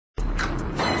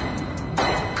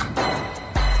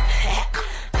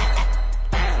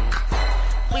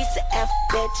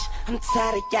bitch. I'm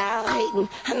tired of y'all hating.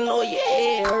 I know your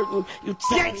head hurting. You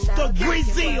Gangsta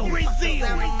Brazil.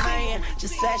 Man,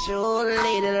 just ask your old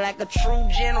lady like a true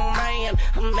gentleman.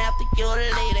 I'm after your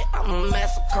lady. I'm a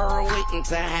massacre waiting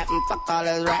to happen. Fuck all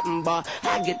this rapping, boy.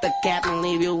 I get the cap and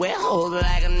leave you with hoes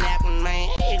like a napkin, man.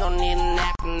 You gon' need a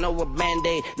napkin, no a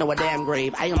band-aid, no a damn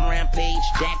grave. I am Rampage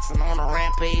Jackson on a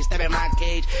rampage. Step in my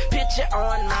cage. Picture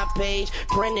on my page.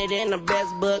 Printed in the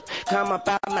best book. Come up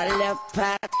out my left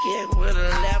pocket with a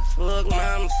left hook.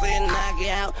 Mama said knock it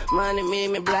out. Money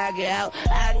made me block it out.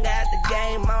 I got the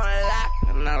game on lock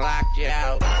and I locked you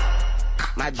out.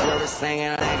 My jewelry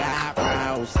singing like a opera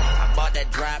house. I bought that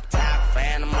drop top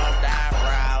Phantom of the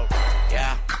eyebrow.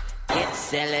 Yeah, get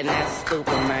selling that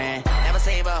stupid man. Never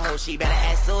save a hoe, she better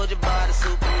ask Soldier Boy the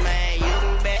Superman. You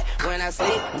can bet when I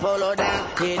sleep, polo down,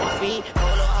 hit the feet,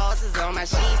 polo horses on my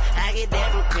sheets. I get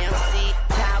that from Pimp C.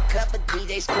 Towel cup of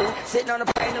DJ Screw, sitting on the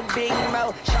plane of Big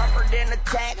Mo, sharper than a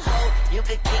tack hoe. You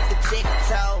could keep the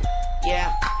tick-toe.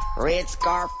 Yeah. Red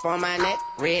scarf on my neck,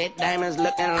 red diamonds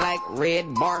looking like red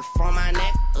barf on my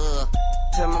neck.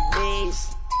 To my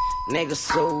bees, nigga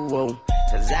so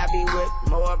cause I be with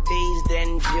more bees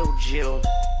than Juju.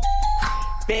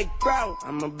 Big bro,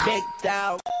 I'm a big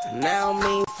dog, and I don't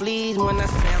mean fleas when I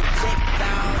say I'm tick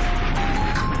dog.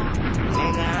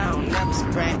 Nigga, I don't never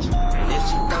scratch, and if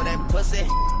she throw that pussy,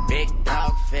 big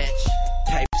dog fetch.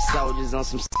 Type soldiers on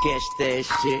some sketch that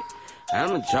shit.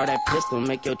 I'ma draw that pistol,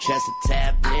 make your chest a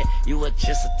tad bit. You were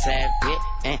just a tad bit,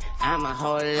 and I'm a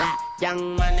whole lot.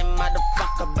 Young money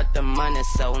motherfucker, but the money's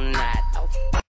so not.